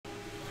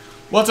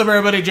What's up,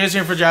 everybody?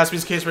 Jason here for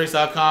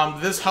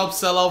JaspysCaseBreaks.com. This helps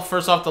sell out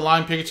first off the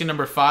line Pikachu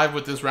number 5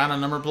 with this random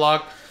number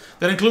block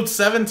that includes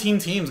 17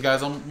 teams,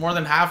 guys, more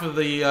than half of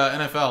the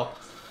NFL.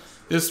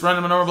 This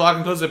random number block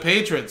includes the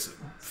Patriots,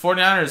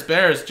 49ers,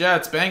 Bears,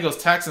 Jets,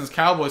 Bengals, Texans,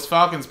 Cowboys,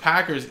 Falcons,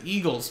 Packers,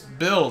 Eagles,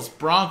 Bills,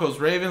 Broncos,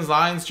 Ravens,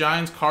 Lions,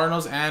 Giants,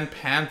 Cardinals, and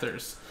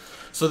Panthers.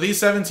 So these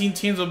 17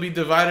 teams will be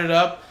divided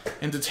up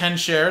into 10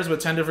 shares with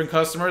 10 different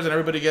customers, and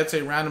everybody gets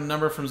a random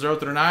number from 0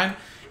 through 9.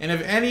 And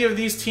if any of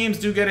these teams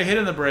do get a hit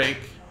in the break,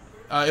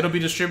 it'll be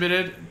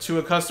distributed to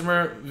a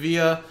customer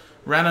via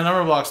random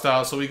number block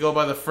style. So we go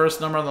by the first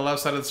number on the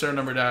left side of the serial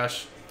number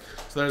dash.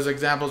 So there's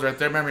examples right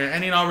there. Remember,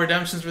 any and all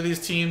redemptions for these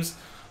teams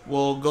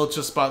will go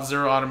to spot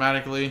 0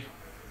 automatically.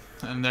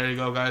 And there you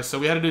go, guys. So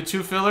we had to do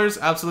 2 fillers,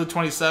 absolute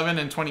 27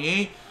 and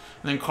 28.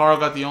 And then Carl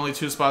got the only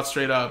 2 spots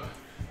straight up.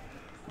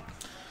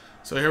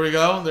 So here we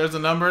go. There's the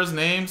numbers,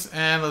 names,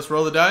 and let's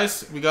roll the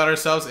dice. We got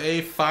ourselves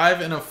a 5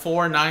 and a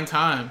 4 9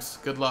 times.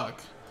 Good luck.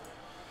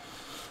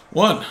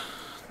 1,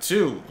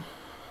 2,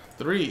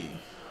 3,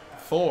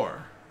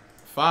 4,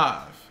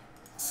 5,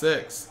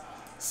 6,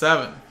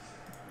 7,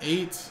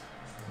 8,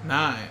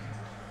 9.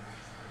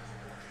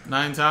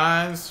 9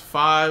 times.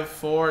 5,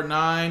 4,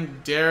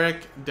 9.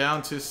 Derek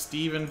down to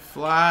Steven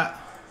flat.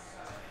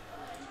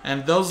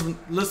 And those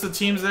list of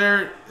teams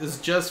there is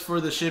just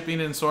for the shipping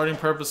and sorting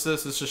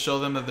purposes. It's to show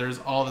them that there's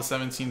all the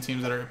 17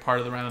 teams that are part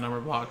of the random number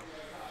block.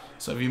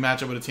 So if you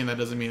match up with a team, that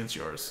doesn't mean it's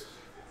yours.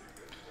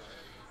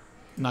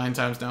 9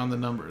 times down the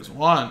numbers.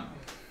 1,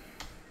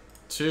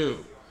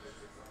 2,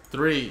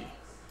 3,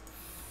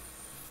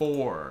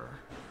 4,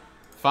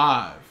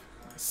 5,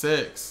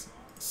 6,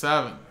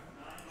 7,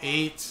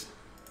 8,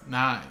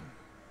 9.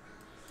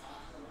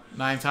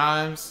 9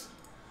 times.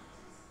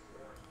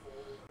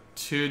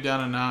 2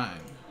 down to 9.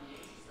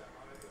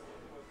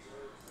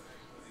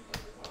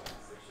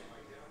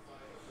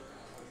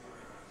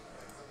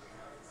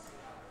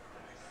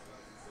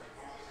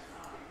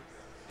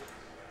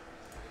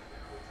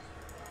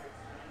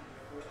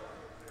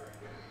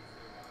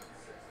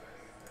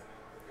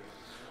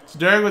 So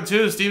Derek with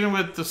 2, Steven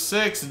with the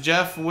 6,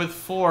 Jeff with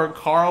 4,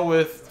 Carl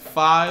with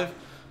 5,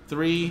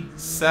 3,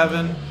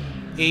 7,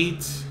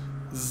 8,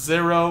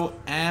 0,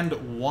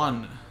 and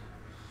 1.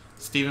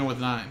 Steven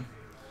with 9.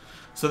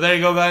 So there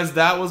you go, guys.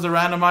 That was the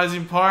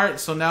randomizing part.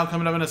 So now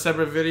coming up in a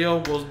separate video,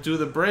 we'll do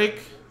the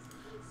break.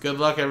 Good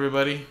luck,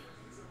 everybody.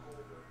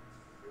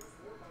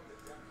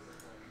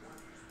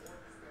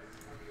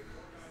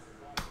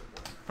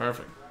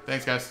 Perfect.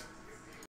 Thanks, guys.